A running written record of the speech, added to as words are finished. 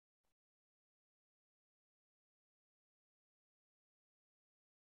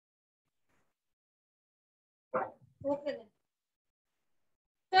Okay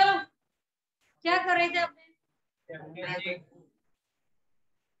चलो क्या कर रहे थे आपने?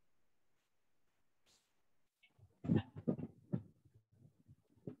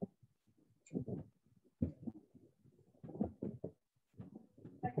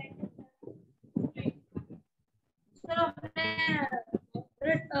 चलो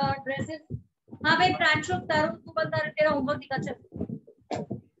ड्रेसेस। हाँ भाई प्रांशु तरुण तू बता रहे तेरा होमवर्क दिखा चल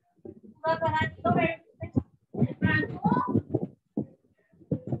पूरा करा तो प्रांशु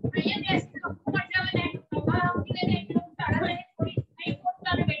भैया कैसे आपको पढ़ना है बाबा आपके लिए सारा मैंने थोड़ी नहीं पोस्ट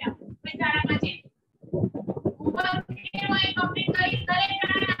कर बेटा मैं सारा बचे होमवर्क के मैं कंप्लीट करे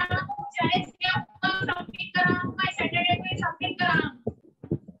चाहे क्या कंप्लीट करा मैं सैटरडे को सबमिट करा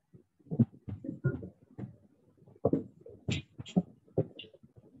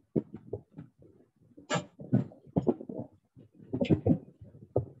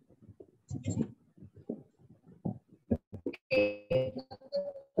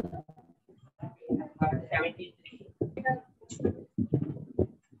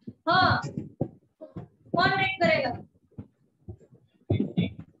हाँ कौन रेड करेगा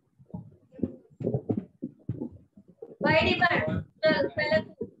भाई डिमांड चल पहले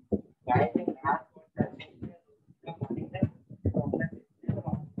तू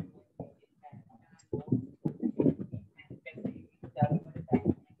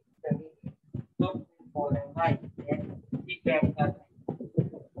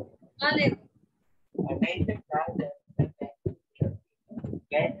हाँ ले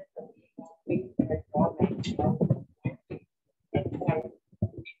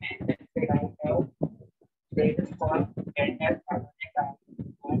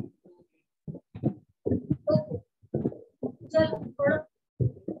चल थोड़ा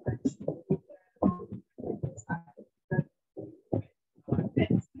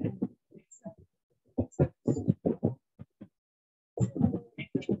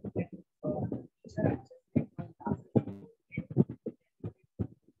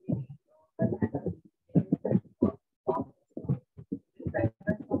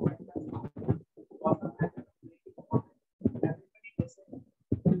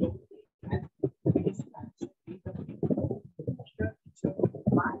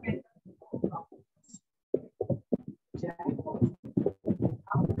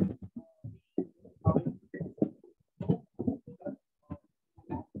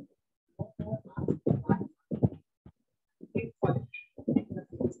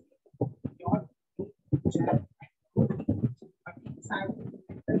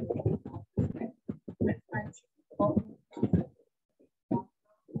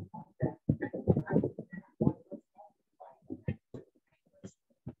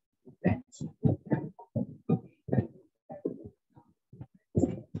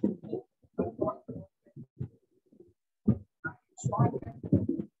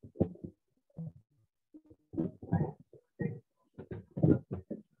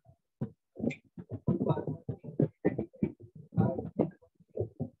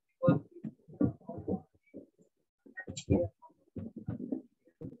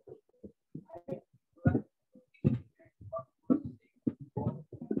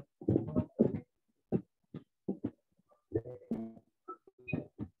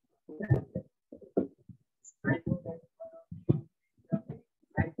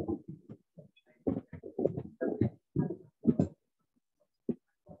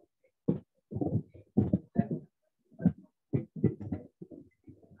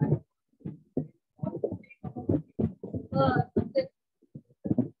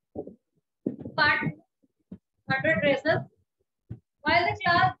part 100 dresses while the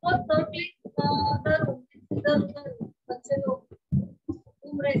class was circling the room इधर उधर बच्चे लोग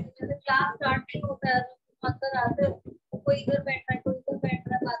घूम रहे थे जैसे क्लास स्टार्टिंग होता है अंदर आते कोई इधर बैठ रहा है कोई इधर बैठ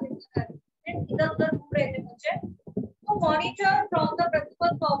रहा है बातें कर रहे हैं इधर उधर घूम रहे थे बच्चे तो monitor from the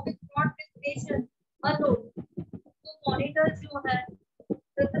principal office not this station alone तो मॉनिटर जो है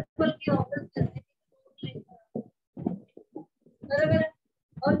प्रिंसिपल की ऑफिस जैसे बराबर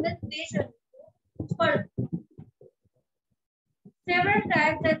on this station for several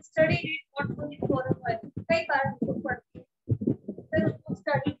times and studied it thoughtfully for a while. कई बार उसको पढ़ती है, फिर उसको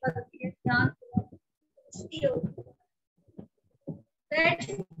स्टडी करती है, ध्यान से पूछती है। Then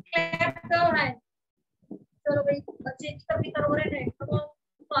she clapped her hands. चलो भाई बच्चे की तभी करो रहे हैं, come on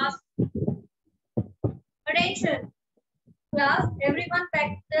class. Attention, class, everyone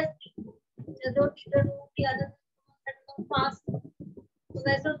back to their seat. जो टीचर रूम की आदत fast. So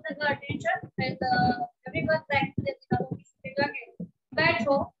that's also the attention and everyone back to their seat.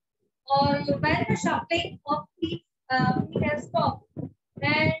 बैठो और when the shuffling of feet has stopped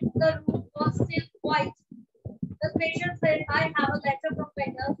and the room was still quiet The patient said, I have a letter from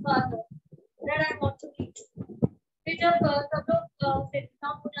Penda's father that I want to read. फिर जब सब लोग set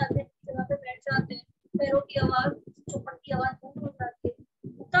down हो जाते हैं, जगह पे बैठ जाते हैं, पैरों की आवाज, चौपट की आवाज बंद हो जाती है,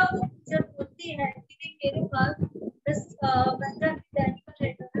 तब जब बोलती है कि मेरे पास इस पेंडा की डैडी का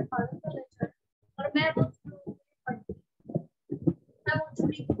लेटर है, फादर का लेटर है, और मैं वो पढ़ती हूँ, मैं वो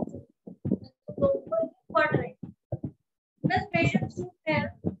छुरी तो पढ़ रही हूँ। बस पेशेंट चुप है,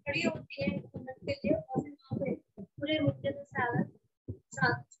 खड़ी होती है 1 मिनट के लिए, और फिर वहाँ पे पूरे रुकने से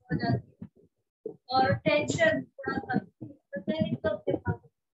शांत हो जाती है और टेंशन थोड़ा सा इतना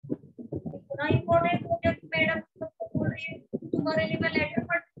इम्पोर्टेंट हो गया कि मैडम सबको बोल रही है तुम्हारे लिए मैं लेटर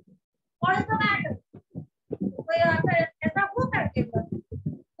पढ़, और ऐसा मैटर कोई आता है, ऐसा हो सकते हैं तो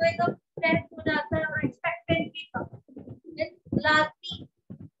एकदम टेंस हो जाता है और एक्सपेक्टेंट भी था लाती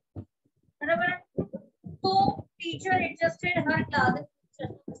बराबर। तो टीचर एडजस्टेड हर क्लास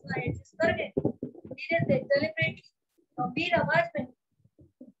एडजस्ट कर गए धीरे से डेलिबरेटली गंभीर आवाज में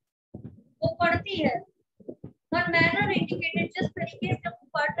वो पढ़ती है और मैनर इंडिकेटेड जिस तरीके से वो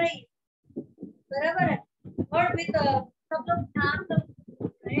पढ़ रही है बराबर है, और विद सब लोग ध्यान से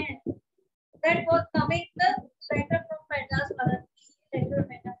सुन रहे हैं। That was coming the letter from pandas father, letter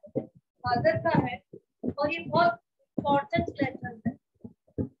पेंडा के फादर का है और ये बहुत इम्पोर्टेंट लेटर है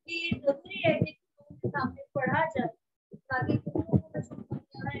कि जरूरी है कि लोगों के सामने पढ़ा जाए ताकि लोगों को बच्चों को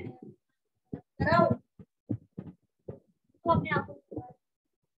क्या है कराओ तो अपने आप को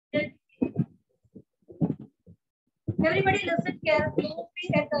everybody listen carefully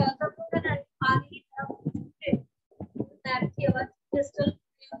at the suppose an आगे की तरफ की आवाज क्रिस्टल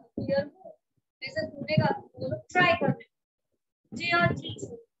क्लियर हो वैसे सुनेगा वो लोग ट्राई करते जी और जी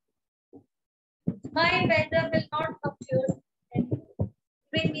my vendor will not come to your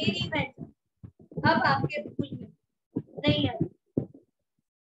वे मेरी vendor अब आपके स्कूल में नहीं है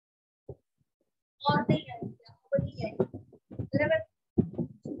और नहीं है वही है बराबर।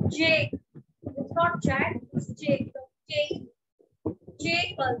 Jake, it's not Jack, it's Jake.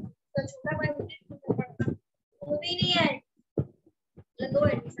 Jake का छोटा भाई मुझे स्कूल में पढ़ता वो भी नहीं है, दो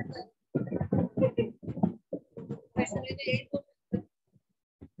एडमिशन कर वैसे ले तो एक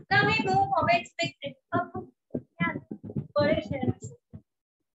coming home of expected अब क्या बड़े शहर में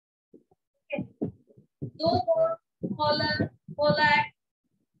दो हॉलर पोलैंड,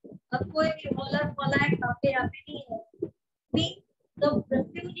 अब कोई भी हॉलर पोलैंड यहाँ पे नहीं है, भी the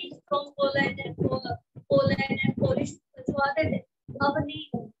refugees from Poland and Polish जो आते थे अब नहीं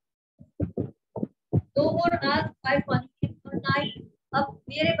है, दो और आज by funny और ना ही अब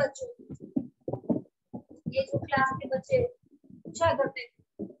मेरे बच्चों ये जो क्लास के बच्चे पूछा करते थे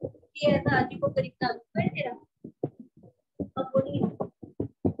कि ऐसा अजीब को तरीका है तेरा अब वो नहीं है,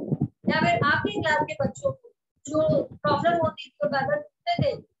 या फिर आपकी क्लास के बच्चों को जो प्रॉब्लम होती थी तो बार पूछते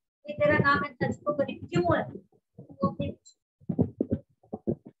थे कि तेरा नाम है अजीब को करीब क्यों है, वो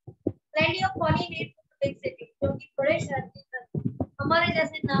plenty of funny names in the big city क्योंकि बड़े शहर के अंदर हमारे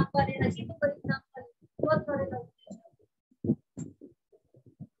जैसे नाम वाले अजीब गरीब नाम वाले बहुत सारे लोग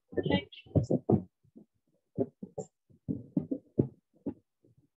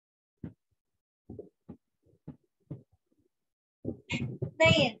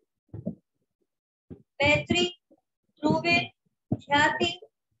नहीं है। मैत्री, ध्रुवीन, ख्याति,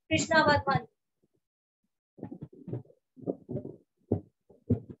 कृष्णा वर्धमान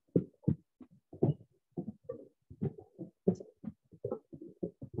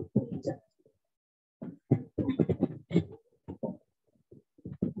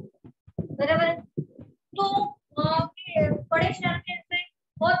बराबर। तो बड़े शहर के से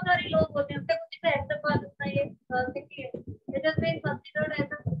बहुत सारे लोग होते हैं, कुछ हैदराबाद अपना ये सिटी है, it is been considered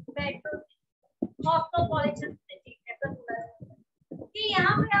as a metro cosmopolitan city, ऐसा बोला जाता है कि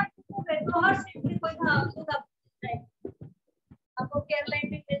यहाँ पे आपको मेट्रो हर सिटी कोई आपको सब मिल जाएगा, आपको केरला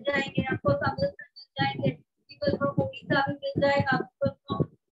भी मिल जाएंगे, आपको तमिलनाडु मिल जाएंगे, पीपल फ्रॉम उड़ीसा भी मिल जाएगा, पीपल फ्रॉम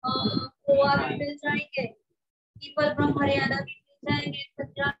गोवा भी मिल जाएंगे, पीपल फ्रॉम हरियाणा भी मिल जाएंगे,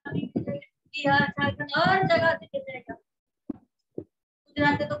 पंजाब भी मिल जाएंगे, बिहार झारखंड हर जगह से मिल जाएगा।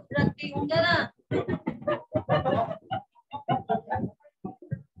 गुजरात के तो गुजरात के होंगे ना,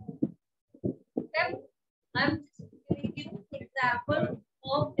 I'm just giving you example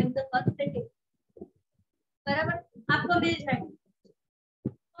of in the first city बराबर आपको मिल जाएगा।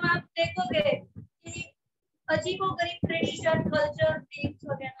 तो आप देखोगे कि अजीबोगरीब ट्रेडिशन कल्चर नेम्स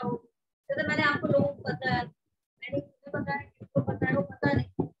वगैरह हो, जैसे मैंने आपको लोगों को बताया, मैंने किसको बताया किसको बताया वो पता नहीं,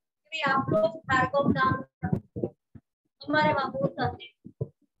 क्योंकि आप लोग भार्गव नाम हमारे वहाँ बहुत आते हैं,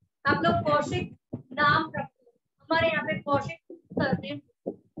 आप लोग कौशिक नाम रखते हो, हमारे यहाँ पे कौशिक करते हैं,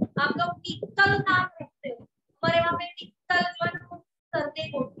 आप लोग निकल नाम रखते हो, हमारे वहाँ पे निकल जो है ना करते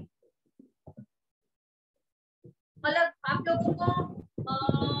होते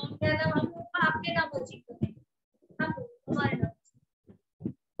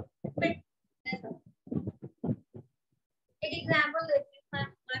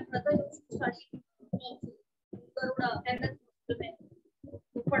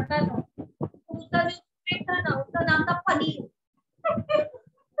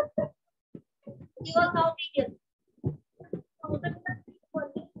he was South Indian. What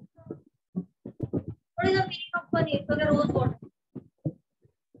is the meaning of paneer? So there was what?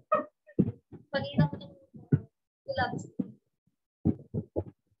 Paneer का मतलब गुलाब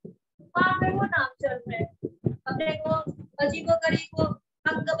वहाँ पे वो नाम चल रहे हैं अपने को अजीबोगरीब को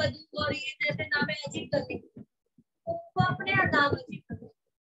अंगबदू और ये जैसे नाम है अजीब करने उनको अपने नाम अजीब करने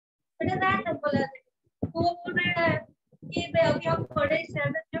बट इज दैट सिंपल है वो बोल रहे हैं कि भाई अभी हम बड़े शहर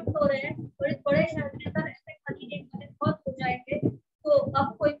में शिफ्ट हो रहे हैं और इस बड़े शहर में अगर ऐसे खरीदे वाले बहुत हो जाएंगे तो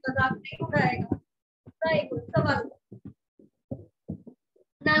अब कोई मजाक नहीं उड़ाएगा नहीं कोई सवाल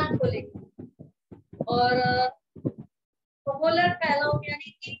नाम को लेकर और पॉपुलर फैलाओ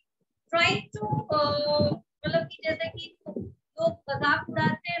यानी कि ट्राइंग टू मतलब कि जैसे कि लोग मजाक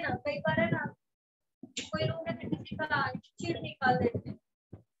उड़ाते हैं ना कई बार है ना कोई लोग ऐसे किसी का चिढ़ निकाल देते हैं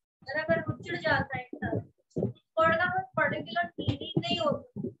और अगर वो चिढ़ जाता है इंसान वर्ड का कोई पर्टिकुलर मीनिंग नहीं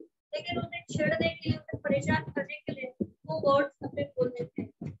होता लेकिन उसे छेड़ने के लिए उसे परेशान करने के लिए वो वर्ड्स अपने बोल देते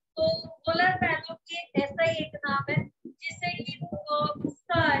हैं तो पॉपुलर फैलाओ के ऐसा ही एक नाम है जिससे कि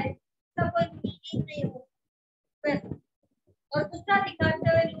गुस्सा है इसका कोई मीनिंग नहीं होता और गुस्सा दिखाते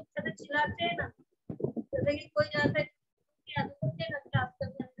हुए लोग ज्यादा चिल्लाते हैं ना जैसे कि कोई जाता है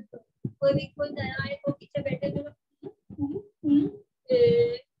कोई भी कोई नया आए तो पीछे बैठे जो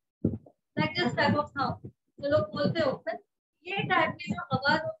like this type of sound जो लोग बोलते हो ये टाइप की जो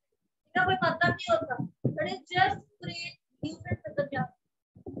आवाज होती है इसका कोई मतलब नहीं होता but it just create nuisance मतलब क्या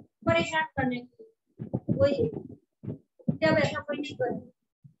परेशान करने के लिए वही क्या वैसा कोई नहीं करे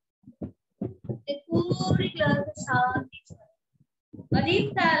पूरी class Shanti A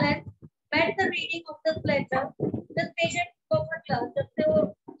deep silence met the reading of the letter. The patient spoke for class. जब से वो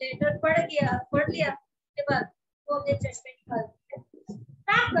लेटर पढ़ लिया उसके बाद वो अपने चश्मे निकालती है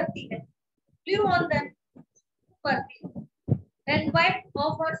साफ करती है blew on them करती है and wiped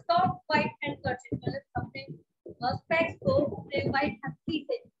off her soft white handkerchief मतलब अपने specs को अपने white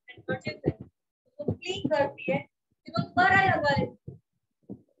handkerchief से उसको क्लीन करती है फिर वो दोबारा लगा लेती है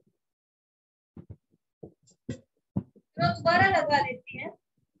दोबारा लगा लेती है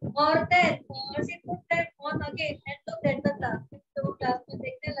और then she put them on again and looked at the class तो वो क्लास में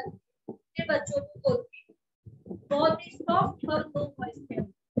देखने लगती है फिर बच्चों को बोलती है बहुत ही सॉफ्ट और लो वॉइस में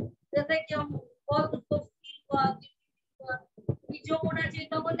जैसे कि हम बहुत उसको फील हुआ कि जो होना चाहिए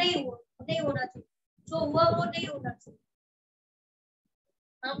था वो नहीं होना चाहिए जो हुआ वो नहीं होना चाहिए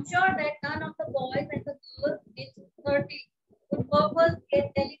I'm sure that none of the boys and the girls in 30 would purpose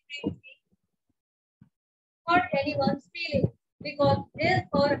get deliberately hurt anyone's feelings because his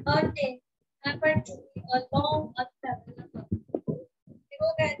or her name happened to be a long unfamiliar number. वो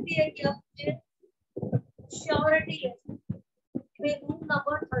कहती है कि अब मुझे श्योरिटी है कि room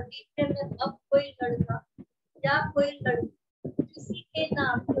number 30 में अब कोई लड़का या कोई लड़की किसी के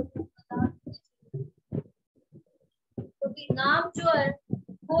नाम के ऊपर क्योंकि नाम जो है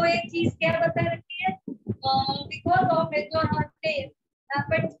वो एक चीज क्या बता रही है because of his or her name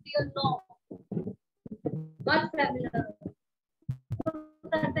happened to be a long unfamiliar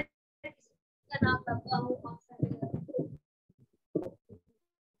नाम लगा हो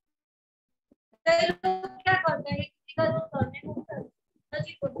कई लोग क्या करते हैं किसी का जो करने को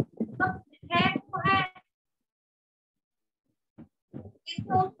है वो है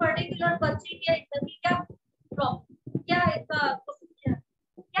इसको उस पर्टिकुलर बच्चे की जिंदगी क्या प्रॉब्लम क्या इसका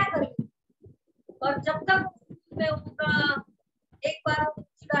क्या करें और जब तक में उनका एक बार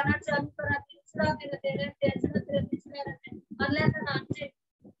चिढ़ाना चालू करा चिढ़ाते रहते unless and until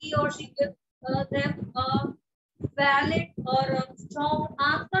he or she gives them a valid or a strong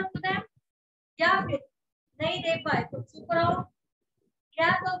answer to them या फिर नहीं दे पाए तो चुप रहो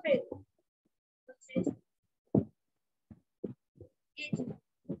या तो फिर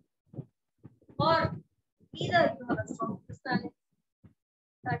और either you have a strong personality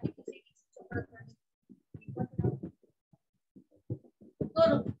ताकि किसी की चुप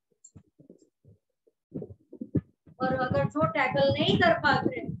दोनों और अगर जो टैकल नहीं कर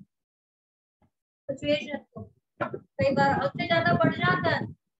पाते सिचुएशन को कई बार उससे ज्यादा बढ़ जाता है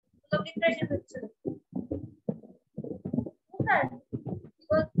तो डिप्रेशन में चले होता है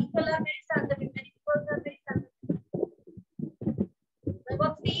because people are very sensitive many people are very sensitive वो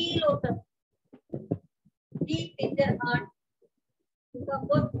फील होता है डीप इन देयर हार्ट उनका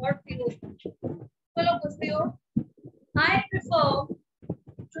बहुत हॉट फील होता है चलो कुछ भी हो I prefer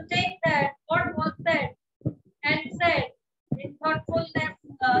to think that what was said and said in thoughtlessness.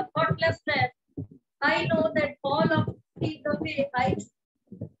 I know that all of the way I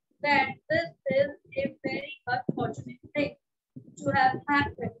that this is a very unfortunate thing to have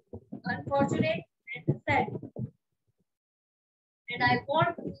happened. Unfortunate and sad. And I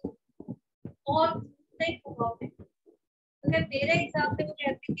want to और think about it. अगर मेरे हिसाब से वो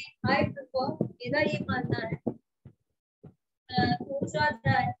कहते हैं कि I prefer, मेरा ये मानना है, सोचा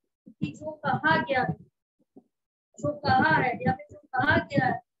जाए कि जो कहा गया है, जो कहा है या फिर जो कहा गया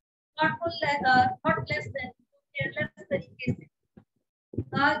है, not less than, careless तरीके से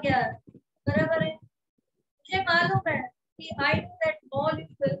कहा गया है, बराबर है। मुझे मालूम है कि I know that all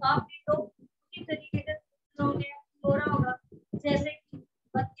is well, आप भी लोग उसी तरीके से सुनोगे, हो रहा होगा, जैसे कि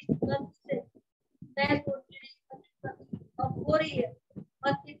बत्तीस से मैं सोच रही अब हो रही है,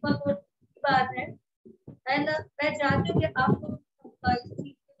 32 की बात है, एंड मैं चाहती हूँ कि आपको इस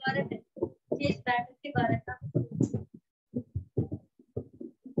चीज के बारे में, चेंज बैटर के बारे में,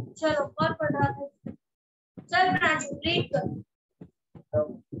 चलो और पढ़ा है, चल प्राची रीड कर।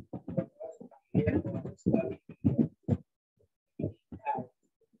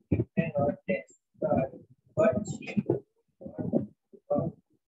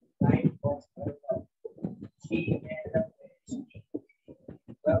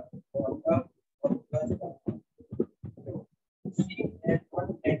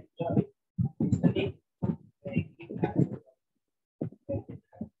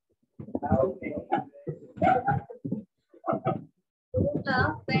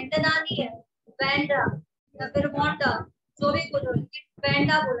 वेंडा नहीं है, वेंडा या फिर वोंडा, जो भी बोलो, लेकिन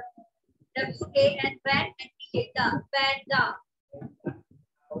वेंडा बोला, WAN Wanda, Wanda.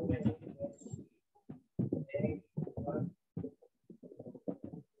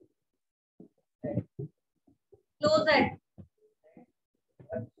 Close eight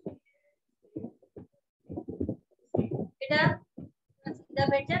बेटा, सीधा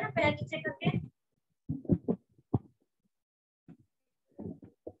बैठ जा ना, पैर नीचे करके।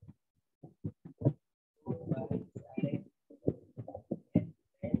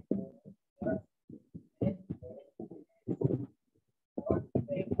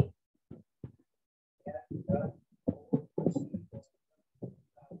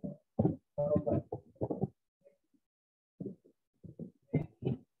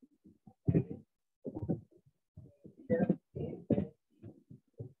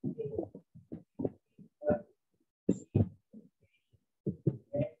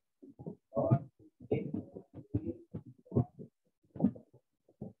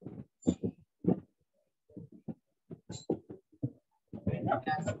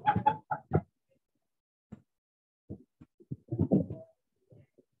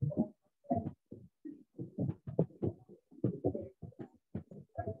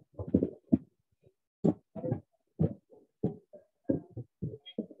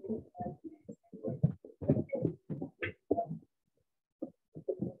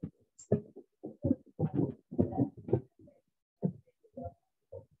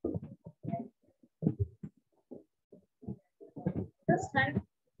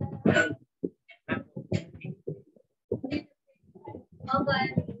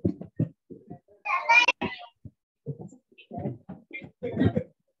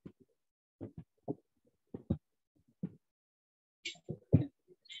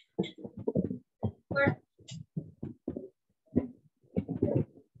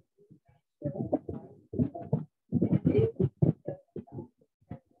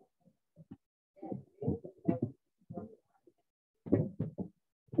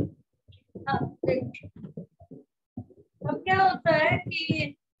 अब क्या होता है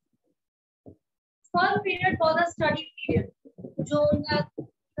कि first period for the study period, जो उनका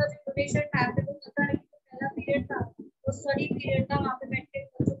ड्यूरेशन था, तो पता नहीं पहला पीरियड था वो स्टडी पीरियड था, वहां पे बैठ के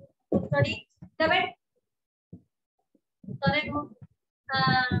तो स्टडी करेक्ट करेक्ट हो,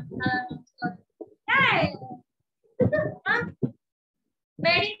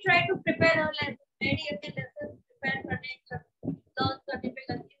 Mary tried to prepare her lesson, Mary अपने लेसन प्रिपेयर करने लर्न करने पे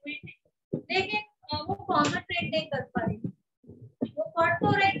लगी हुई थी, लेकिन वो कॉन्सेंट्रेट नहीं कर पा रही, वो पढ़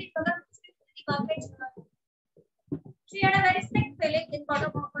तो रही थी मगर उसके दिमाग में चला, she had a very sick feeling in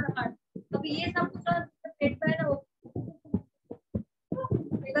bottom of her heart। अभी ये सब कुछ पेट पे ना हो,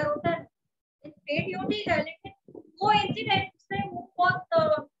 इधर होता है, पेट यूं ठीक है, लेकिन वो इंसिडेंट से वो बहुत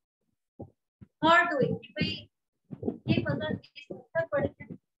हार्ड हुई कि भाई ये मदद इस तक पड़ गया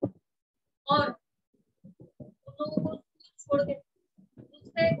और उन लोगों को छोड़ के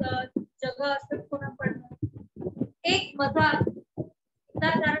दूसरे जगह शिफ्ट होना पड़ रहा, एक मजाक इतना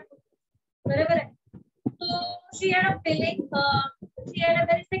सारा बराबर है। तो she had a feeling, she had a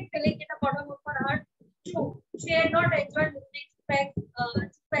very sick feeling in the bottom of her heart. She had not enjoyed listening to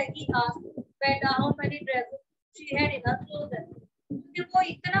Peggy asked when how many dresses she had in her closet. क्योंकि वो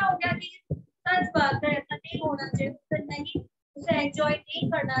इतना हो गया कि सच बात है, ऐसा नहीं होना चाहिए, उसे नहीं, उसे एंजॉय नहीं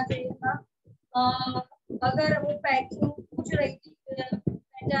करना चाहिए था। अगर वो पैकिंग पूछ रही थी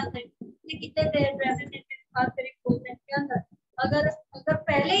इसलिए कितने ड्रेसेस इनके पास तेरे क्लोजेट के अंदर, अगर अगर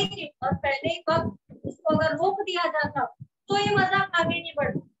पहले ही दिन और पहले ही वक्त इसको अगर रोक दिया जाता तो ये मजाक आगे नहीं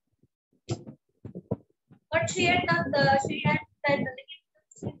बढ़ता। बट शी हैड सेड लेकिन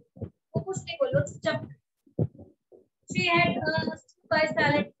वो कुछ नहीं बोलो, चुपचाप शी हैड बाय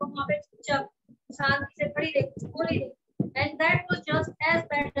साइलेंट, वो वहां पे चुपचाप शांति से खड़ी रही, बोली रही। And that was just as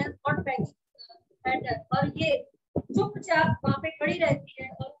bad as what पैगी, और ये चुपचाप वहां पे खड़ी रहती है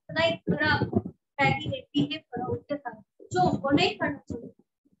और उतना ही खराब पैगी ने बिहेव करा उसके साथ जो उसको नहीं करना चाहिए,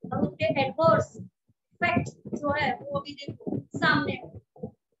 और उसके एडवर्स इफेक्ट जो है वो अभी देखो सामने है।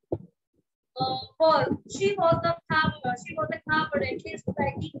 For she was a calm, but at least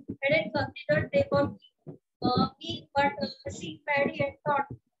Peggy hadn't considered they were mean, but she Paddy had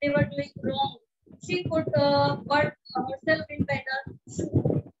thought they were doing wrong. She could put herself in better shoes.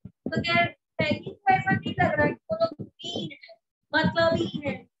 तो क्या Peggy को ऐसा नहीं लग रहा कि वो लोग mean है, मतलबी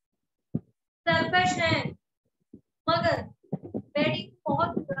है, selfish है, मगर Paddy को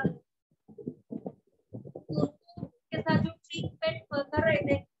बहुत बुरा लगा। उसके साथ जो ट्रीटमेंट कर रहे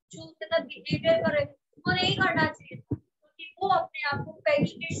थे, जो उसके साथ बिहेवियर कर रहे थे, वो नहीं करना चाहिए था, क्योंकि वो अपने आप को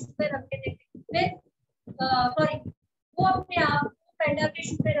पैगी के शू पे रख के देखे, सॉरी वो अपने आप को पैंडा के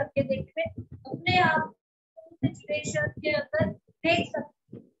शू पे रख के देखे, अपने आप सिचुएशन के अंदर देख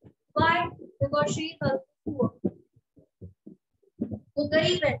सकते। Why? Because she is also poor, वो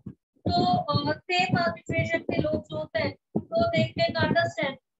गरीब है। तो सेम सिचुएशन के लोग जो होते हैं तो they can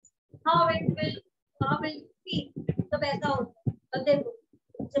understand how it will be, तब ऐसा होता है। अब देखो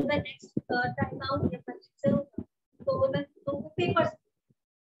जब मैं नेक्स्ट टाइम आऊंगी अपना लेक्चर होगा तो मैं तो पेपर्स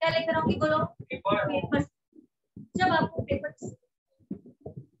क्या लेकर आऊंगी, बोलो पेपर्स। जब आपको पेपर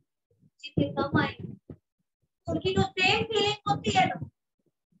जितने कम आएंगे उनकी जो सेम फीलिंग होती है ना,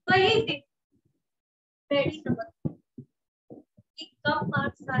 वही थी पहली समझ कि कम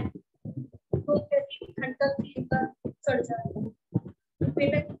मार्क्स आए तो कैसी भी घंटा लेकर चढ़ जाए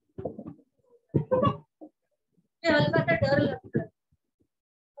पेपर, हल्का सा डर लगता है।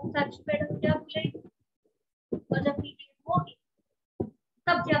 साक्षी मैडम क्या बोलेगी और जब मीटिंग होगी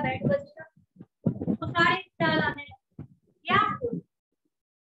तब क्या बैठ बजेगा, तो सारे ख्याल आने लगे यार,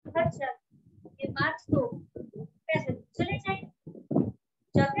 अच्छा ये मार्क्स तो पैसे चले जाए,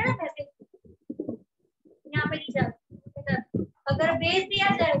 जाते ना पैसे यहाँ पे नहीं जाते, अगर भेज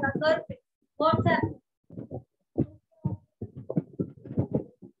दिया जाएगा घर पे व्हाट्सएप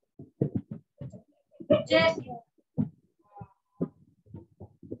जैसे,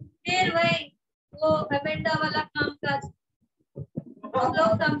 फिर वही वो अमेंडा वाला काम काज हम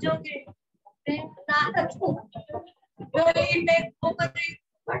लोग समझोगे, नाटक गली में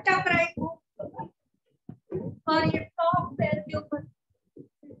भटक रही हूँ और ये टॉप पैर के ऊपर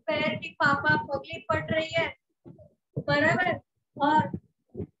पैर की पापा पगली पड़ रही है, बराबर, और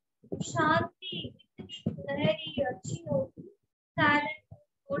शांति इतनी गहरी अच्छी हो, साइलेंट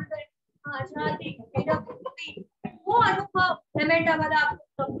गोल्डन आजादी वो अनुभव अमेंडा वाला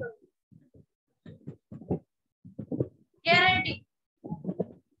आपको कब करो गारंटी।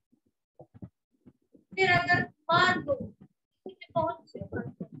 फिर अगर मान लो किसी बहुत से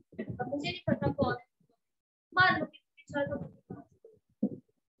मुझे नहीं पता कौन है, मान लो किसी चलो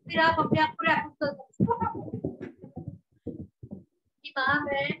फिर आप अपने आप को रैप कर सकते कि माँ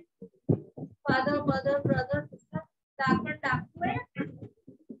बहन father mother brother sister doctor डाकू है,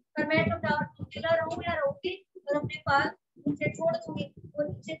 पर मैं तो डॉक्टर रहूं या रहूंगी और अपने पास नीचे छोड़ दूंगी, वो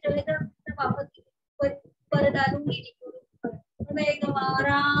नीचे चले जाए मैं वापस पर डालूंगी नहीं, मैं एकदम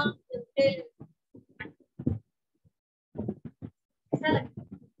आराम से ऐसा लगता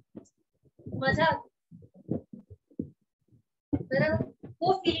मजा,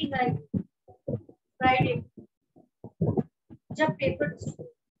 वो फीलिंग आई फ्राइडे जब पेपर,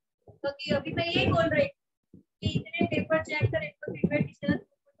 क्योंकि अभी मैं यही बोल रही कि इतने पेपर चेक करें तो पेपर टीचर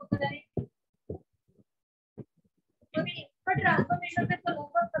को बता रही क्योंकि पर ट्रांसफॉर्मेशन में तो लोग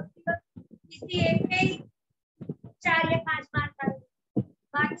सबकी किसी एक में ही 4 या 5 मार्क्स आए,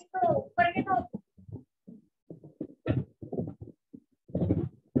 बाकी तो ऊपर के तो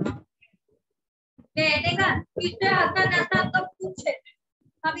देखा इससे आसान आसान तो पूछे,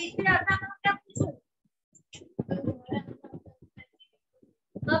 अब इससे आसान क्या पूछो,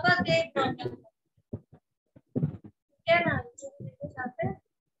 अब देख क्या नाम चाहते हैं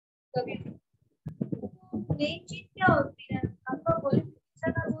कभी मेन चीज क्या होती है आपका बोले अच्छा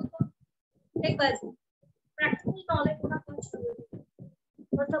ना हो तो एक बार प्रैक्टिकल नॉलेज होना कुछ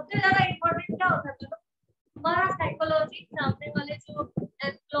और सबसे ज्यादा इम्पोर्टेंट क्या होता है हमारा साइकोलॉजी, सामने वाले जो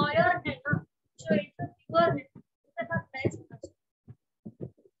एम्प्लॉयर है ना, जो इंटरव्यूअर है उसके साथ मैच होना चाहिए।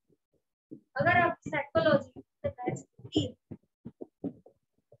 अगर आप साइकोलॉजी से मैच होती है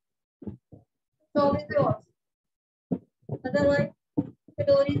stove is yours. Otherwise, the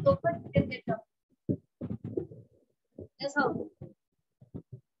door is open, you can get out. That's how.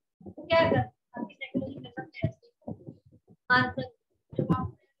 क्या कर? आपकी टेक्नोलॉजी कर सकते हैं ऐसे. आंसर.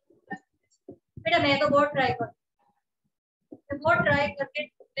 बेटा मैं तो बहुत ट्राई कर. मैं बहुत ट्राई करके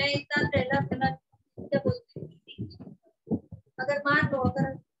मैं इतना ट्रेलर करना क्या बोलते हैं. अगर मान लो अगर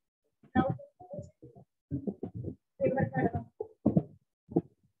पेपर कर दो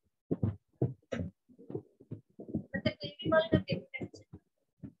मतलब कोई भी बोल करके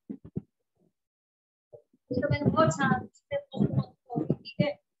तो मैंने बहुत शांत से ठीक है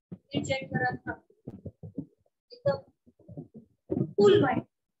ये चेक करा था एकदम फुल माइंड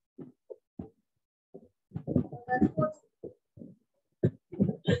मैंने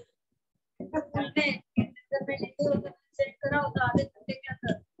तो चेक करा होता आधे घंटे के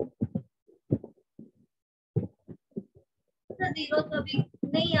अंदर जीरो तो अभी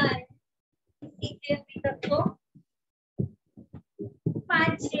नहीं आए सीखे अभी तक तो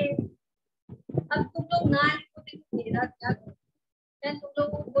 5-6 अब तुम लोग ना लिखो तो मेरा क्या मैं तुम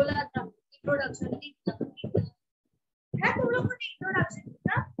लोगों को बोला था इंट्रोडक्शन लिखना है तुम लोगों ने इंट्रोडक्शन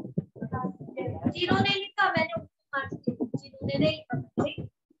लिखा जिन्होंने लिखा मैंने उनको मार्क्स दिए जिन्होंने नहीं लिखा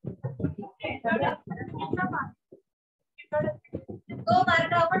दो मार्क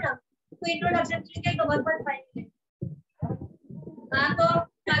का होगा ना तो इंट्रोडक्शन लिख के 1.5 मिले हाँ तो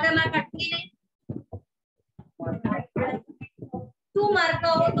ज्यादा मार्क अटकी नहीं 2 मार्क का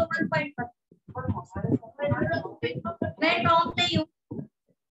हो तो 1.5 मैं टॉप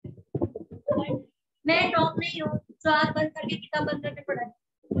नहीं हूँ जो आँख बंद करके किताब बंद करके पढ़ा है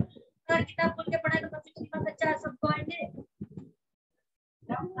अगर किताब खोल के पढ़ा है तो कम से कम बच्चा सबको आएंगे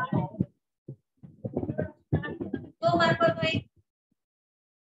 2 मार्क पर तो एक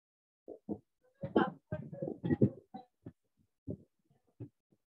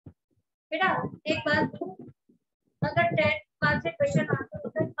बेटा एक बात अगर 10 मार्क से क्वेश्चन आंसर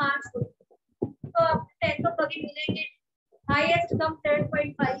होता है 5 को तो आपको 10 तो कभी मिलेंगे हाईएस्ट कम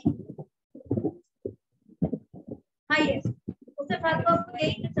 10.5 हाईएस्ट उससे साथ तो आपको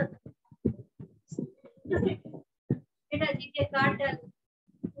यही मिल सकता बेटा जी के कार्ड डाल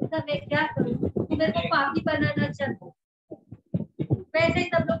उसका मैं क्या करूं मेरे को पापी बनाना चाहता हूं वैसे ही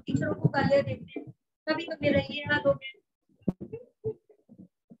सब लोग टीचरों को गालियां देते हैं कभी तो मेरा ये हाल हो गया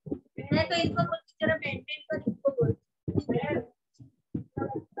मैं तो इनको बोल टीचर मेंटेन कर इसको बोल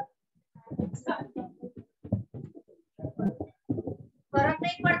फर्क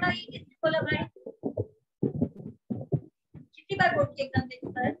नहीं पड़ता ये किसने बोला भाई कितनी बार बोर्ड की एग्जाम देती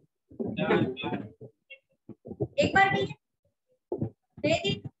सर एक बार नहीं दे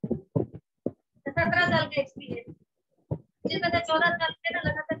दी 17 साल का एक्सपीरियंस जिसमें से 14 साल से ना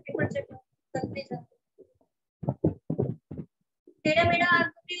लगातार पेपर चेक करते जाते टेढ़ा मेढ़ा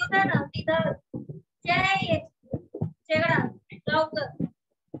आंसर भी होता है ना सीधा चाहिए चेगड़ा जाओ उधर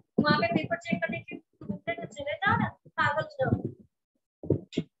वहां पे पेपर चेक करने के घूमने तो चले जाओ ना पागल हो जाओ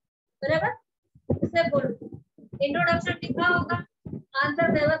बराबर इससे बोलो इंट्रोडक्शन लिखा होगा आंसर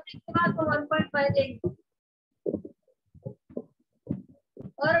व्यवस्थित होगा तो 1.5 देंगे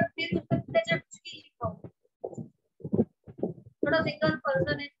और फिर उसका कुछ भी लिखो थोड़ा सिंगल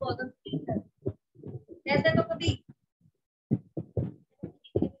पर्सन इज पॉजिटिव ऐसे तो कभी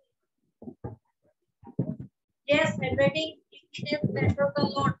yes handwriting is better the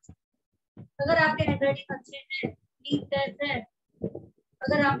lot अगर आपके हैंडराइटिंग अच्छे हैं नीट टेस्ट है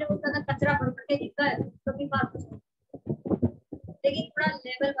अगर आपने वो सारा कचरा भर के लिखा है तो भी बात लेकिन थोड़ा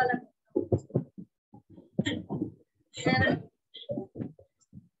लेवल वाला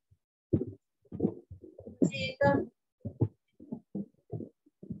एकदम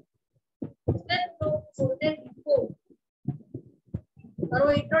और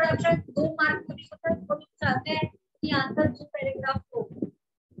वो इंट्रोडक्शन 2 मार्क में भी होता है तो लोग चाहते हैं कि आंसर 2 पैराग्राफ हो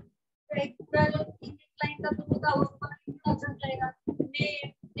तो एक पूरा जो 3 लाइन का तो होगा उसका इंट्रोडक्शन रहेगा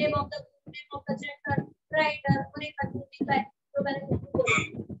name of the chapter writer और एक कंक्लूडिंग लाइन तो मैंने उसको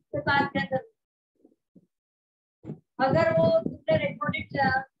बात क्या कर अगर वो दूसरे रिकॉर्डेड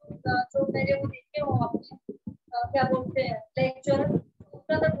जो मेरे वो देखे हो आपने क्या बोलते हैं लेक्चर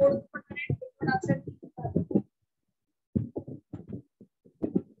उसका तो बोर्ड पर इंट्रोडक्शन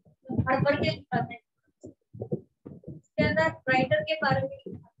हड़बड़ के लिखाते हैं इसके अंदर राइटर के बारे में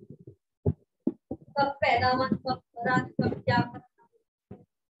कब पैदा हुआ कब मरा कब क्या करना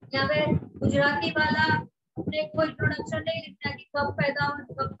यहाँ पे गुजराती वाला अपने कोई इंट्रोडक्शन नहीं लिखता कि कब पैदा हुआ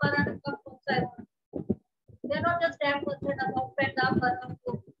कब मरा कब कौन सा है they are not just damn concerned about पैदा मरा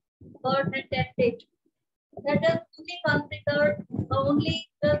birth and death date that is only considered only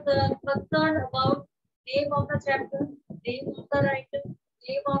concerned about name of the chapter name of the writer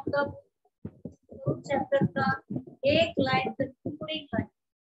name of the chapter का एक लाइन कंक्लूडिंग लाइन,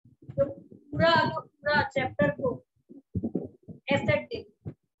 तो पूरा chapter को ऐसे दे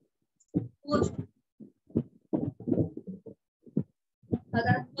पूछ,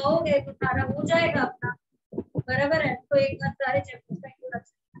 अगर कहोगे तो सारा हो जाएगा अपना, बराबर है। तो एक बार सारे चैप्टर का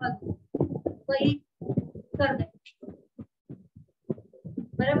इंट्रोडक्शन वही कर दे,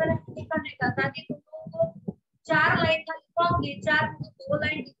 बराबर है। करने का ताकि तुम लोगों को 4 लाइन का लिखोगे, 4 में 2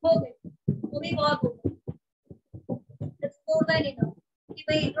 लाइन लिखोगे तो भी बहुत होगा। फोर लाइन लिखो कि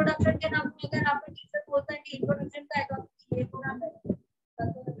भाई इंट्रोडक्शन के नाम में अगर आपका टीचर बोलता है कि इंट्रोडक्शन का है तो ये पूरा है,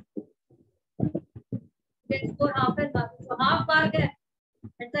 then score half and mark, so half mark है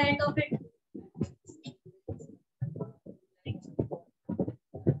at the end of it।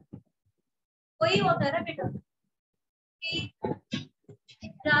 वही होता है ना बेटा कि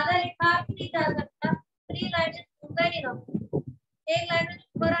ज्यादा लिखा नहीं जा सकता, 3 लाइन में होता ही नहीं ना, एक लाइन में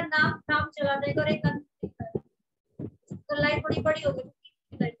पूरा नाम नाम चला जाएगा और एक तो लाइन थोड़ी बड़ी हो गई,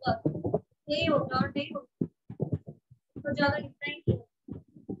 यही होगा और नहीं होगा तो ज्यादा लिखना ही नहीं।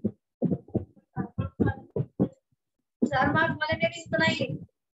 4 मार्क वाले में भी इतना ही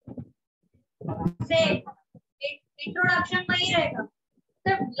सेम इंट्रोडक्शन में ही रहेगा,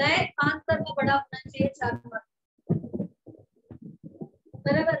 सिर्फ ब्लैक आंसर को बड़ा होना चाहिए 4 मार्क,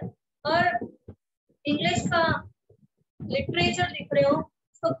 बराबर। और इंग्लिश का लिटरेचर लिख रहे हो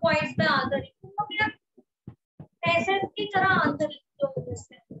तो पॉइंट्स पे आंसर लिखो, ऐसे की तरह आंसर लिखो,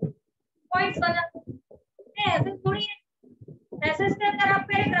 जैसे पॉइंट्स वाला ऐसे थोड़ी है। ऐसे के अंदर आप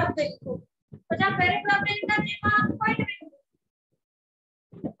पैराग्राफ पे लिखो, तो जब पैराग्राफ पे लिखना चाहिए वहां आप पॉइंट पे लिखो,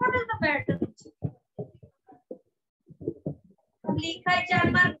 व्हाट इज द मैटर। अब लिखा है 4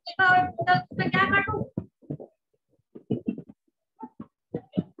 मार्क लिखा और उसमें क्या काटूं,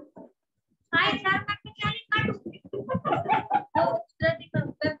 हाय 4 मार्क में क्या काटूं, तो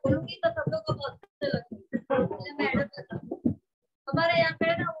मैं बोलूंगी तो सब लोग को बहुत अच्छा लगेगा। मैडम हमारे यहाँ पे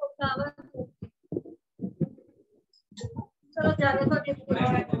ना वो कहावत, चलो ज्यादा तो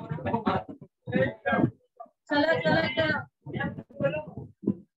चलो चलो चलो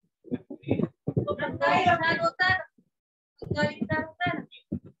इंसान होता है ना, इंसान होता है ना,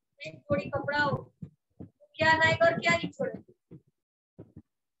 एक थोड़ी कपड़ा हो क्या नहीं और क्या नहीं छोड़े,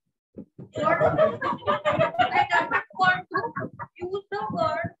 I don't want to use the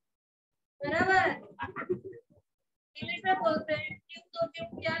word, बराबर। इंग्लिश में बोलते हैं क्यों तो क्यों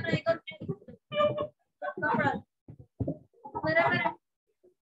क्या नहीं और कपड़ा, बराबर।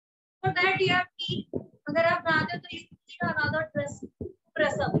 For that you have to, अगर आप नहाते हो तो you need another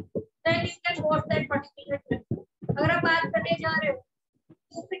dress up, then you can wash that particular dress। अगर आप बात करने जा रहे हो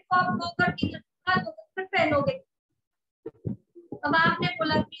तो फिर को आप होकर टी शर्ट का तो फिर पहनोगे। अब आपने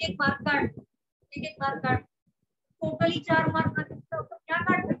बोला कि एक मार्क कार्ड, एक मार्क कार्ड टोटली 4 मार्क का तो क्या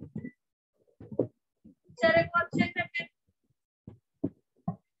काट सकते हैं, चले को अच्छे से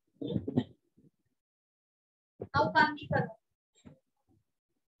अब काम नहीं करो।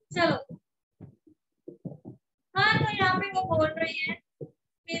 चलो हाँ, तो यहाँ पे वो बोल रही है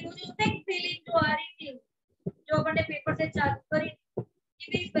कि मुझे उससे एक फीलिंग जो आ रही थी जो अपने पेपर से चालू करी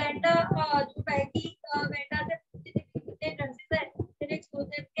कि भी बेटा जो बैगी बेटा से कितने नर्सेस है तेरे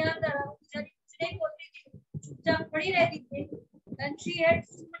एक्सपोजर के अंदर मुझे कुछ नहीं बोलती थी, चुपचाप पड़ी रहती थी, and she had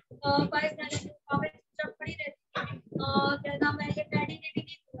vice manager comment चुपचाप पड़ी रहती थी, क्या नाम है ये डैडी ने भी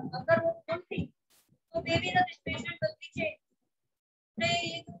नहीं बोला, अगर वो बोलती तो may be the situation will be change, नहीं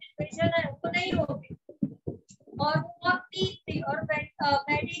ये सिचुएशन है वो नहीं होगी। और वो बहुत ठीक थी और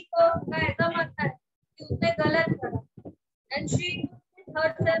बैडी को ऐसा मानता है कि उसने गलत करा, एंड शी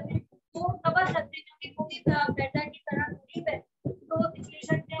herself वो समझ सकती थी कि वो भी बेटा की तरह गरीब है तो वो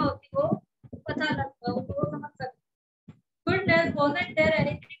सिचुएशन क्या होती वो पता लगता वो समझ सकती। Goodness wasn't there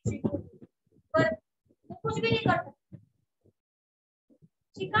anything she could do, पर वो कुछ भी नहीं कर सकती,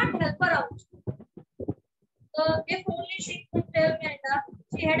 she can't help her out, if only she could tell Mehta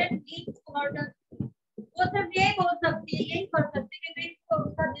she had a need for her, वो सिर्फ यही बोल सकती है, यही कर सकती है कि मैं इसको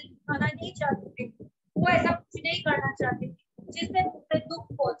उसका दिल दुखाना नहीं चाहती थी, वो ऐसा कुछ नहीं करना चाहती थी जिससे उसे दुख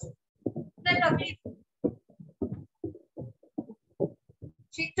पहुंचे, उसे तकलीफ।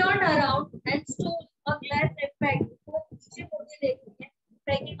 She turned around and stole a glass at Peggy, वो पीछे मुड़के देखती है,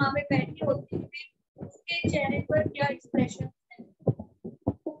 Peggy वहाँ पे बैठी होती है, फिर उसके चेहरे पर क्या एक्सप्रेशन है,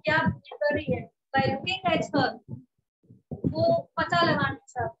 वो क्या फील कर रही है, by looking at her, वो पता लगाना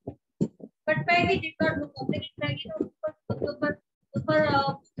चाहती है। But Peggy did not look up, लेकिन Peggy ने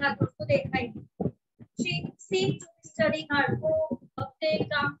उसको देखा ही नहीं। She seemed to be studying hard, वो अपने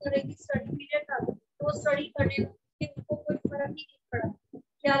काम करेगी, स्टडी पीरियड था तो स्टडी करने में उसको कोई फर्क ही नहीं पड़ा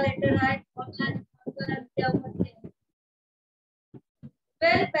क्या लेटर आए ऑनलाइन क्या मत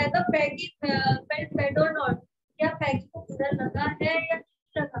Well, whether Peggy felt bad or not, क्या Peggy को बुरा लगा है या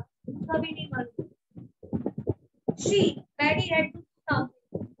नहीं लगा, कभी नहीं मालूम. She, Peggy had to do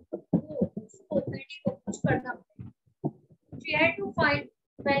something. वो उसको Peggy को कुछ करना पड़ा. She had to find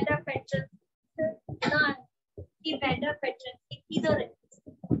better pension. ना कि better pension किधर है?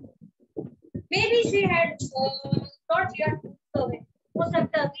 Maybe she had not yet moved away. हो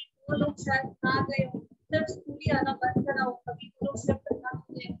सकता है अभी वो लोग शायद आ गए हो, सिर्फ स्कूल ही आना बंद करा हो, अभी वो लोग शिफ्ट ना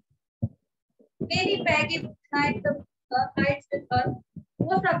हो गए. Maybe Peggy would like the kites with her.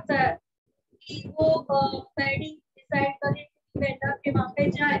 हो सकता है कि वो पैडी डिसाइड करे कि बेटा के वहाँ पे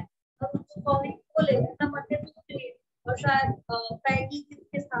जाए और उसको कॉलिंग बोले ऐसा मत पूछ ले और शायद पैगी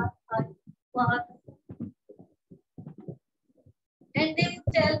किसके साथ आए वहाँ. And they would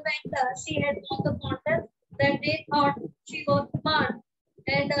tell Venta she had won the contest, that they thought she was smart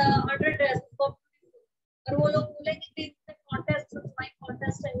and her dress was beautiful. और वो लोग बोलेंगे कि इसने contest my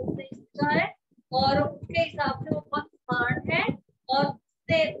contest है उसने जीता है और उसके हिसाब से वो बहुत स्मार्ट है और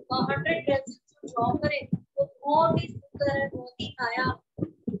उससे 100 ड्रेसेस जो ड्रॉ करे वो बहुत ही सुंदर है, बहुत ही आया.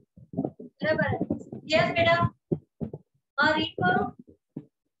 बराबर है. यस बेटा, हाँ रीड करो.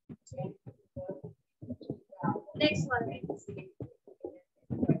 Next one.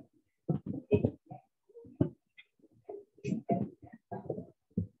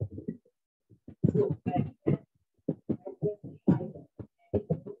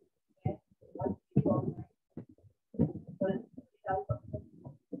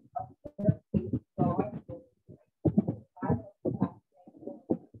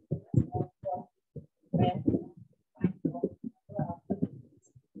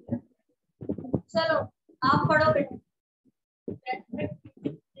 चलो आप पढ़ो बेटा.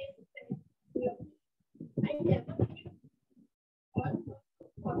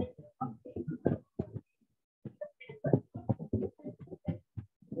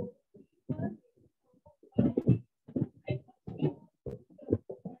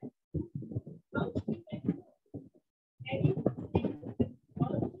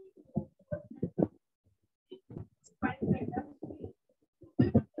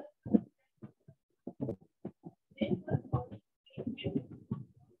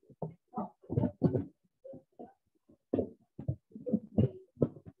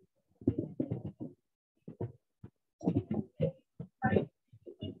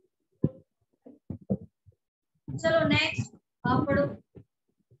 चलो नेक्स्ट आप पढ़ो.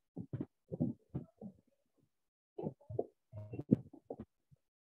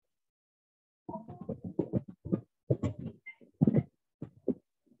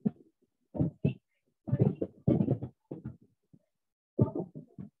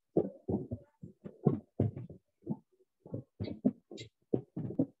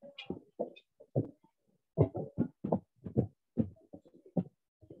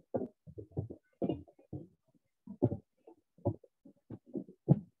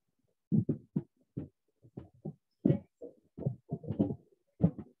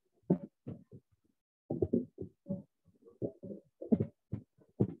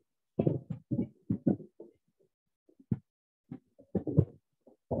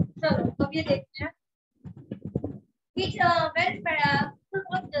 चलो अब ये देखते हैं. Which when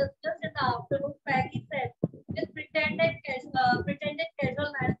was just in the afternoon, Peggy said with pretended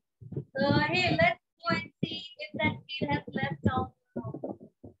casualness, "Hey, let's go and see if that kid has left town."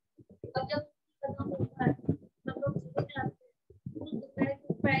 अब जब खत्म होता है, सब लोग सो जाते हैं. तो दोपहर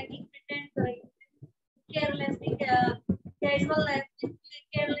को Peggy pretend करेगी carelessly,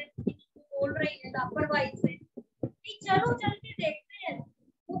 carelessly बोल रही है लापरवाही से कि चलो चल के देखते हैं.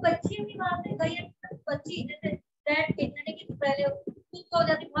 वो बच्ची भी वहां से गई है, बच्ची जैसे दैट कहने की पहले खुद हो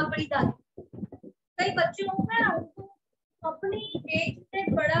जाती बहुत बड़ी दादी. कई बच्चे होते हैं उनको अपनी एज से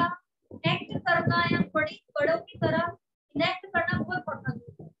बड़ा एक्ट करना या बड़ों की तरह इनेक्ट करना बहुत पसंद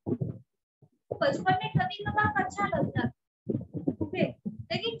होता है. बचपन में कभी कभार अच्छा लगता है, ओके,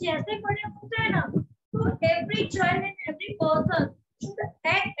 लेकिन जैसे बड़े होते हैं ना तो every child and every person should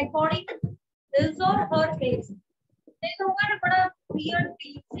act according to his और हर एज. नहीं तो होगा ना बड़ा weird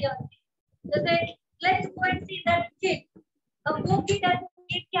feelings से आती है. जैसे let's go and see that kid. अब वो kid है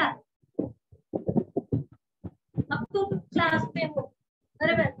ये क्या है? अब तुम क्लास में हो,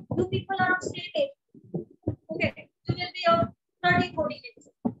 अरे well, you people are of same age. Okay, you will be of 13, 14 age.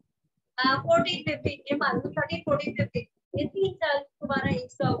 14, 15 ये मान लो 13, 14, 15 ये 3 साल तुम्हारा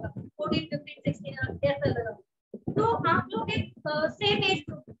एज का होगा. 14, 15, 16 ऐसा लगा. तो आप लोग एक सेम एज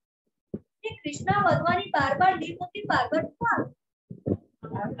ग्रुप. ये कृष्णा वधवानी बार-बार लीव होती, बार-बार क्यों?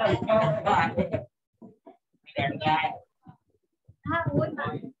 हाँ वो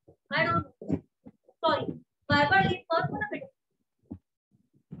I don't know. Sorry, बार-बार लीव मत होना बेटा.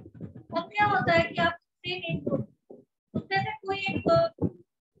 अब क्या होता है कि आप सेम इनपुट उसमें से कोई एक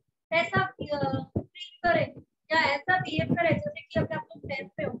ऐसा ट्रीट करे या ऐसा बिहेव करे जैसे कि अभी आप लोग 10th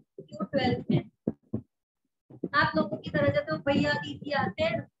पे हो या 12th में आप लोगों की तरह जैसे भैया दीदी आते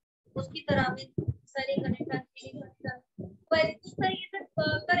हैं उसकी तरह में सारे कनेक्ट तो उस तरीके से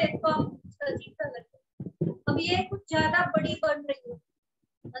करे तो हम अजीब सा लगता है। अब ये कुछ ज्यादा बड़ी बन रही है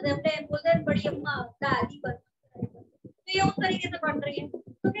मतलब अपने बोलते हैं बड़ी अम्मा दादी बन तो ये उस तरीके से बन रही है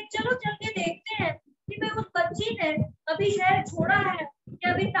तो फिर चलो चल के देखते हैं कि भाई उस बच्ची ने अभी शहर छोड़ा है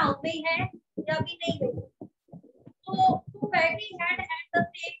या अभी टाउन में ही है या अभी नहीं गई तो पैगी had at the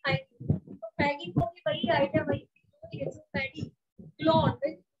same ID तो पैगी को भी वही आइडिया वही ये जो पैगी क्लोन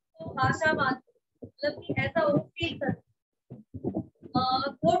तो आशावाद मतलब कि ऐसा वो फील कर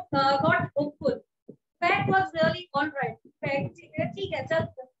got hopeful Pat was really all right Pat ठीक है चल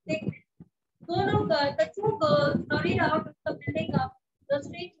देखते दोनों the two girls hurried out of the building up the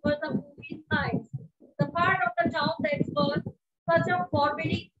streets were the movie nights. The part of the town that was such a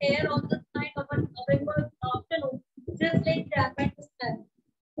forbidding air on the night of an November afternoon, drizzling damp and smell.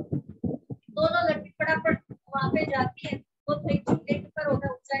 दोनों लड़की फटाफट वहाँ पे जाती हैं वो एक पर होता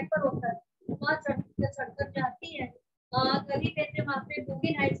है ऊंचाई पर होता है वहाँ चढ़कर जाती हैं कभी कहते वहाँ पे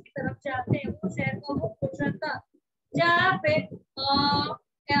मूवी नाइट्स की तरफ जाते हैं वो शहर का वो पोर्शन था जहाँ पे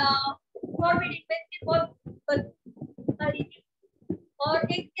फॉरबिडिंग में थी बहुत सारी थी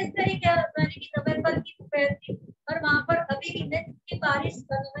और एक इस तरीके की नवंबर की दोपहर थी और वहाँ पर अभी भी की बारिश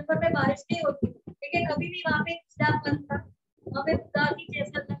नवंबर में बारिश नहीं होती लेकिन अभी भी वहाँ पे खुदापन था वहाँ पे खुदा की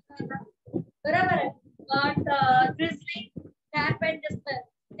जैसा लगता था बराबर है और ड्रिजलिंग डैम्प एंड डिस्पेल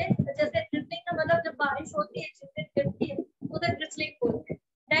जैसे ड्रिजलिंग का मतलब जब बारिश होती है जिस दिन गिरती है उसे ड्रिजलिंग बोलते हैं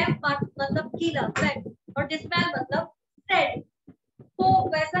डैम्प मतलब गीला वेट और डिस्पेल मतलब रेड तो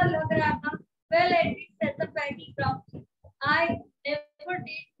वैसा लग रहा था well at least said the Peggy proudly I never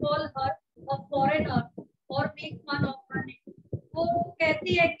did call her a foreigner or make fun of her name वो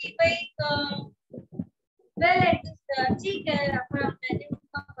कहती है कि भाई well at least ठीक है अपना मैंने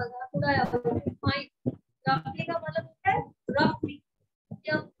उसका मजाक उड़ाया फाइन रफली का मतलब होता है रफली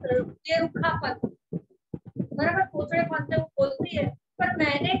या ये रुखापन बराबर पोछड़े फांते वो बोलती है पर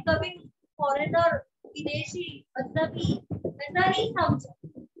मैंने कभी फॉरेनर विदेशी अजनबी ऐसा नहीं समझा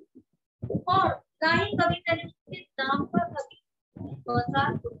और ना ही कभी मैंने उसके नाम पर कभी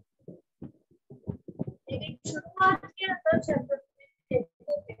मजाक लेकिन शुरुआत के अंदर chapter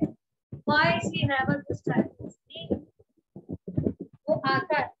why she never this time वो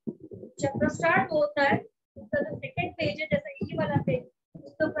आता है चैप्टर स्टार्ट होता है उसका जो सेकंड पेज है जैसे ये वाला पेज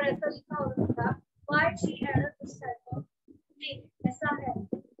उसके ऊपर ऐसा लिखा होता है why she had this type of thing ऐसा है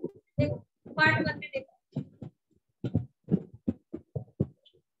देखो पार्ट 1 में देखो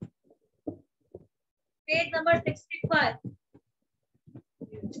पेज नंबर 65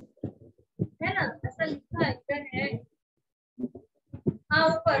 है ना ऐसा लिखा है इधर है हाँ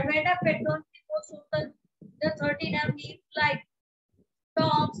ऊपर रेड अप पेट्रोल की वो सोचल the 13 M means like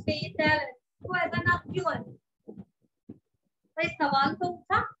top space talent तो ऐसा नाम क्यों है भाई सवाल तो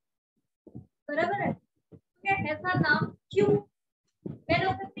उठा बराबर है क्या ऐसा नाम क्यों मैंने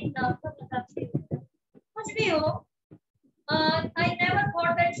उसे अपनी नाम का पता कुछ भी हो I never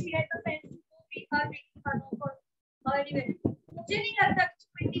thought that she had the sense to be her making fun of her anyway मुझे नहीं लगता कि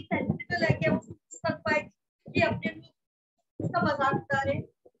कोई इतनी सेंसिटिव है कि वो समझ पाए कि अपने उसका मजाक उड़ा रहे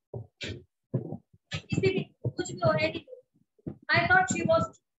किसी भी कुछ भी हो anything I thought she was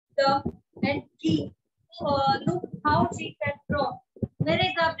dumb and key look how she can draw मेरे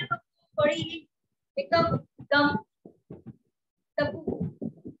हिसाब से तो बड़ी ही एकदम dumb टप्पू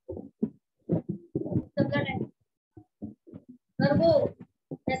और वो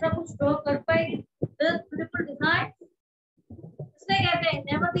ऐसा कुछ ड्रॉ कर पाएगी ब्यूटीफुल डिजाइन इसलिए कहते हैं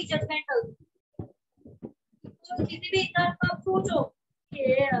नेवर बी जजमेंटल तो किसी भी इंसान को आप सोचो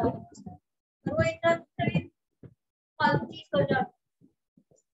ये और वो इंसान कभी फालतू चीज कर जाता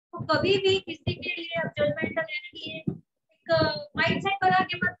तो कभी भी किसी के लिए आप जजमेंटल लेने की एक माइंडसेट बना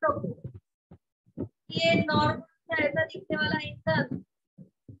के मत रखो ये नॉर्मल सा ऐसा दिखने वाला इंसान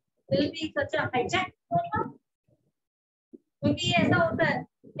will be such a hijack क्योंकि ये ऐसा होता है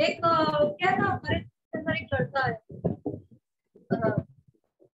एक क्या था हमारे अंदर एक लड़का है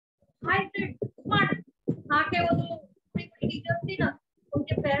हाइटेड स्मार्ट आके वो जो पूरी पूरी टीचर्स थी ना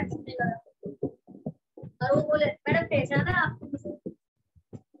उनके पैर छूने लगा और वो बोले मैडम पहचाना आपको मुझे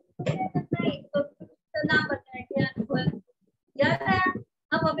नहीं तो नाम बताया क्या याद है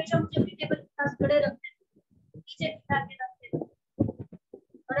आप हमेशा मुझे अपनी टेबल के पास खड़े रखते पीछे बिठा के रखते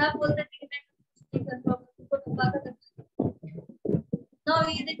और आप बोलते थे कि मैं कर रहा हूँ उसको दबा कर रखते now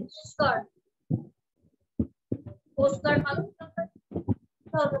he is in postcard मालूम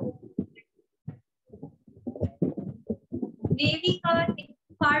नेवी का एक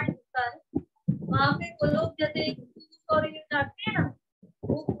पार्ट होता है, वहां पे वो लोग जैसे और ये जाते हैं ना,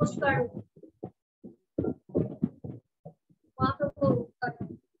 वो कोस्ट गार्ड वहां पे वो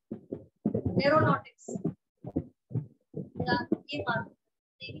एरोनॉटिक्स या ये मान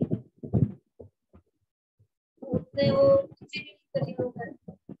उसने वो इंजीनियरिंग करी होगा।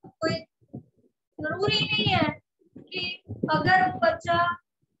 कोई जरूरी नहीं है कि अगर वो बच्चा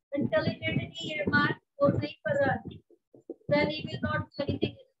इंटेलिजेंट नहीं है, मार्क और नहीं कर रहा है, then he will not do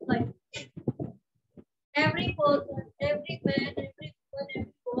anything in his life. Every person, every man, every woman,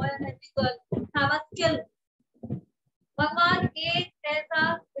 every boy and every girl have a skill. भगवान एक ऐसा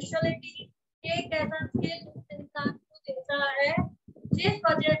स्पेशलिटी, एक ऐसा स्किल उस इंसान को देता है जिस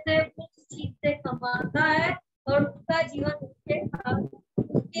वजह से वो उस चीज से कमाता है और उसका जीवन उसके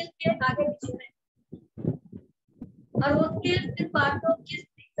स्किल के आगे पीछे है। और वो स्किल किस बात को किस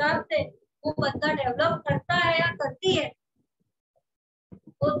हिसाब से वो बंदा डेवलप करता है या करती है,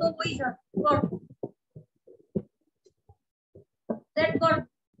 वो तो वही गॉड दैट गॉड।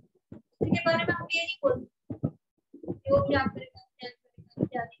 इसके बारे में हम ये नहीं बोलते कि वो क्या करेगा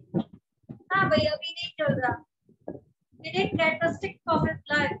क्या नहीं। हाँ भाई अभी नहीं चल रहा, it is characteristic of his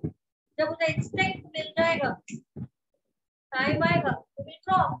life। जब उसे इंस्टिंक्ट मिल जाएगा, टाइम आएगा तो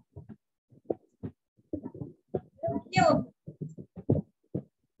विड्रॉ क्यों।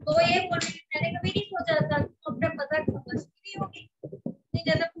 तो ये बोल रही मैंने कभी नहीं सोचा था कि अपने मदर समझती नहीं होगी, नहीं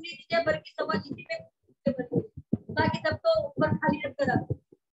जैसे पूरी दुनिया भर की समझ इसी में, बाकी सब तो ऊपर खाली रख कर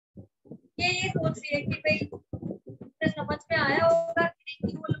ये सोच रही है कि भाई समझ में आया होगा कि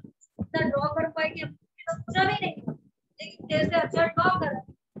नहीं, कि वो इतना ड्रॉ कर पाएगी, तो पूछा भी नहीं, लेकिन जैसे अच्छा ड्रॉ करा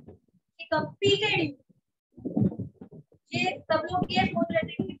कि कंप्लीटेड। ये सब लोग ये सोच रहे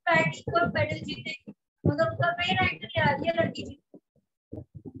थे कि पैडी और पेडल जीतेगी, मगर उसका मेन एक्टर क्या ये लड़की जीती।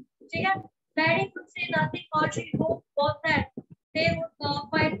 ठीक है, पैडी खुद से नथिंग और she hope for that they would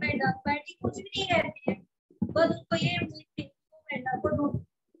fight pedal. Paddy कुछ भी नहीं कहती है, बस उसको ये उम्मीद थी वो पेडल को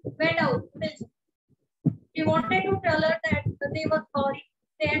went out. He wanted to tell her that they were sorry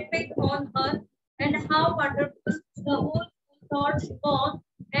they had picked on her and how wonderful the whole school thought she was,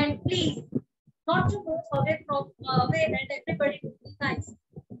 and please not to move away from away and everybody would be nice.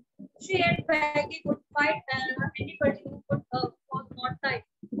 She and Peggy would fight and anybody who would was not nice.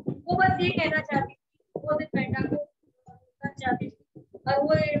 वो बस ये कहना चाहती थी, वो दिन बेटा को कहना चाहती थी और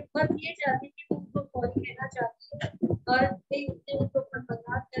वो बस ये चाहती थी कि उसको सॉरी कहना चाहती है और उसने उसको ऊपर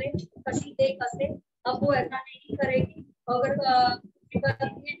बर्दाश्त करे कशी दे कसे। अब वो ऐसा नहीं करेगी अगर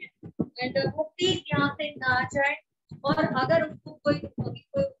एंड वो प्लीज यहाँ से ना जाए। और अगर उसको कोई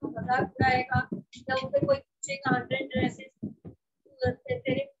उसको मजाक उड़ाएगा या उसे कोई पूछेगा 100 ड्रेसेस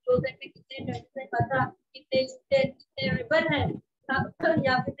तेरे क्लोजेट में कितने ड्रेसेस बता कितने रिबन है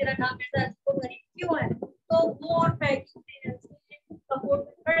या फिर तेरा नाम ऐसा इसको गरीब क्यों है, तो वो और पैकिंग सपोर्ट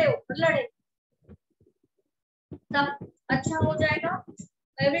में खड़े होकर लड़े, सब अच्छा हो जाएगा,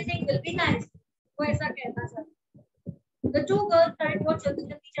 एवरीथिंग विल बी नाइस। वो ऐसा कहना चाहता। The two girls started बहुत जल्दी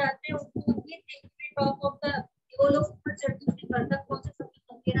जल्दी जाते हैं, उनको ये थे कि टॉप ऑफ द वो लोग ऊपर चढ़ते हैं घर तक पहुंचे, सब कुछ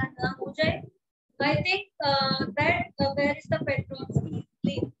अंधेरा ना हो जाए। I think that where is the petrol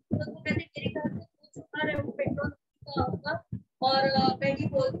leave, तो वो कहते मेरे घर से कुछ छुपा रहे वो पेट्रोल का होगा। और मैगी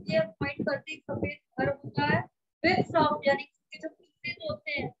बोलती है पॉइंट करती सफेद घर होता है विद शॉप, यानी कि जो पीसेस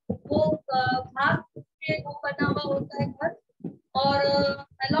होते हैं वो भाग से वो बना हुआ होता है घर। और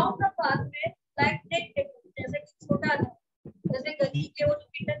along the pathway like thick जैसे कि छोटा था, जैसे गली के वो जो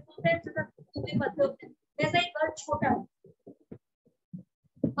किचन होते हैं जैसे भी बच्चे होते हैं वैसे ही घर छोटा।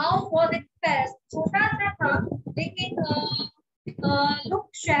 हाउ वाज इट फेस्ट, छोटा सा था लेकिन लुक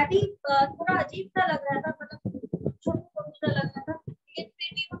शैबी, थोड़ा अजीब सा लग रहा था, मतलब छोटा सा लग रहा था लेकिन फिर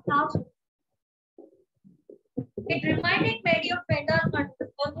भी वो साफ। इट रिमाइंडेड मेरी ऑफ पेंडा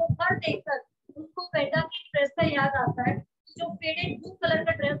और वो घर देखकर उसको पेंडा की ड्रेस का याद आता है जो फेडेड ब्लू कलर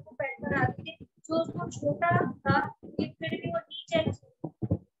का ड्रेस को पहन कर आती थी, जो उसको छोटा था लेकिन फिर भी वो नीचे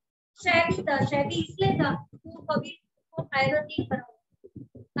शैबी था। शैबी इसलिए था वो कभी उसको आयरन नहीं करा,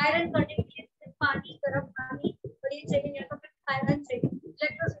 आयरन करने के लिए सिर्फ पानी, गर्म पानी और ये चाहिए या तो फिर आयरन चाहिए,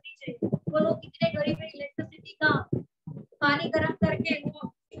 इलेक्ट्रिसिटी चाहिए। वो लोग इतने गरीब है, इलेक्ट्रिसिटी का पानी गर्म करके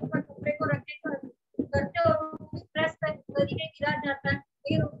वो ऊपर कपड़े को रख के करते और प्रेस नदी में गिरा जाता है,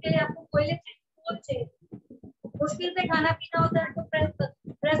 लेकिन उसके लिए आपको कोयले चाहिए, मुश्किल से खाना पीना होता है तो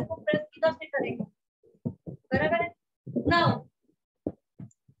प्रेस को प्रेस किधर से करेंगे, बराबर है। नाउ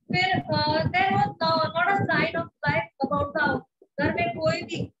फिर there was not a sign of life about the house, घर में कोई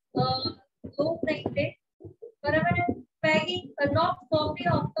भी लोग नहीं थे, बराबर है। पैगी not softly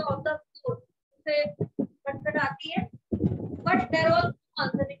of the floor, उसे खटखटाती है बट देयर वाज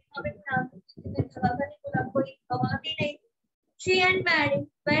आंसर, लेकिन हमें कोई आंसर नहीं, चला था नहीं, कोई आवाज ही नहीं। She and Mary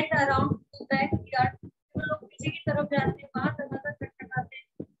went around the backyard. वो लोग पीछे की तरफ जाते हैं, वहां दरवाजा खटखटाते हैं,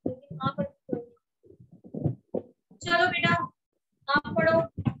 लेकिन वहां पर कोई नहीं। चलो बेटा आप पढ़ो।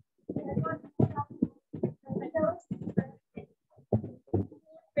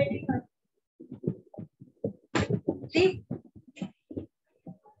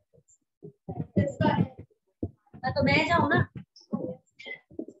 तो मैं जाऊँ ना?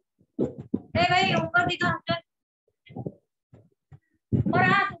 ए भाई ऊपर दिखा। और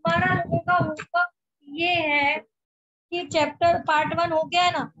हाँ तुम्हारा लोगों का होमवर्क ये है कि चैप्टर पार्ट 1 हो गया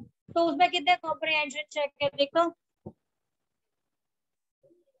है ना, तो उसमें कितने कॉम्प्रिहेंशन चेक है देखो।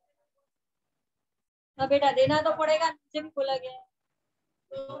 हाँ बेटा देना तो पड़ेगा, नीचे भी बोला गया है।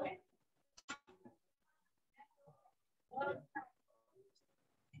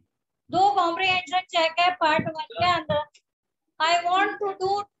 दो कॉम्प्रिहेंशन चेक है पार्ट 1 के अंदर। I want to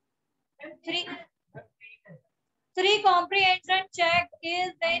do three comprehension check is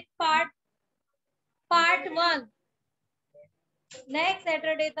in part 1। Next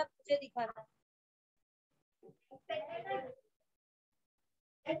Saturday तक मुझे दिखाना।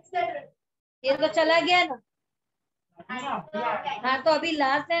 ये तो चला गया ना। हाँ तो अभी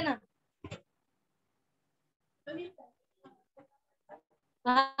लास्ट है ना।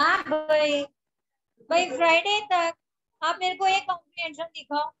 हाँ भाई भाई फ्राइडे तक आप मेरे को एक कॉम्प्रिहेंशन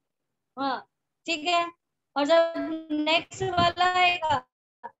दिखाओ। हाँ ठीक है, और जब नेक्स्ट वाला आएगा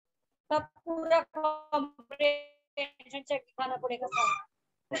तब पूरा कॉम्प्रिहेंशन चेक दिखाना पड़ेगा।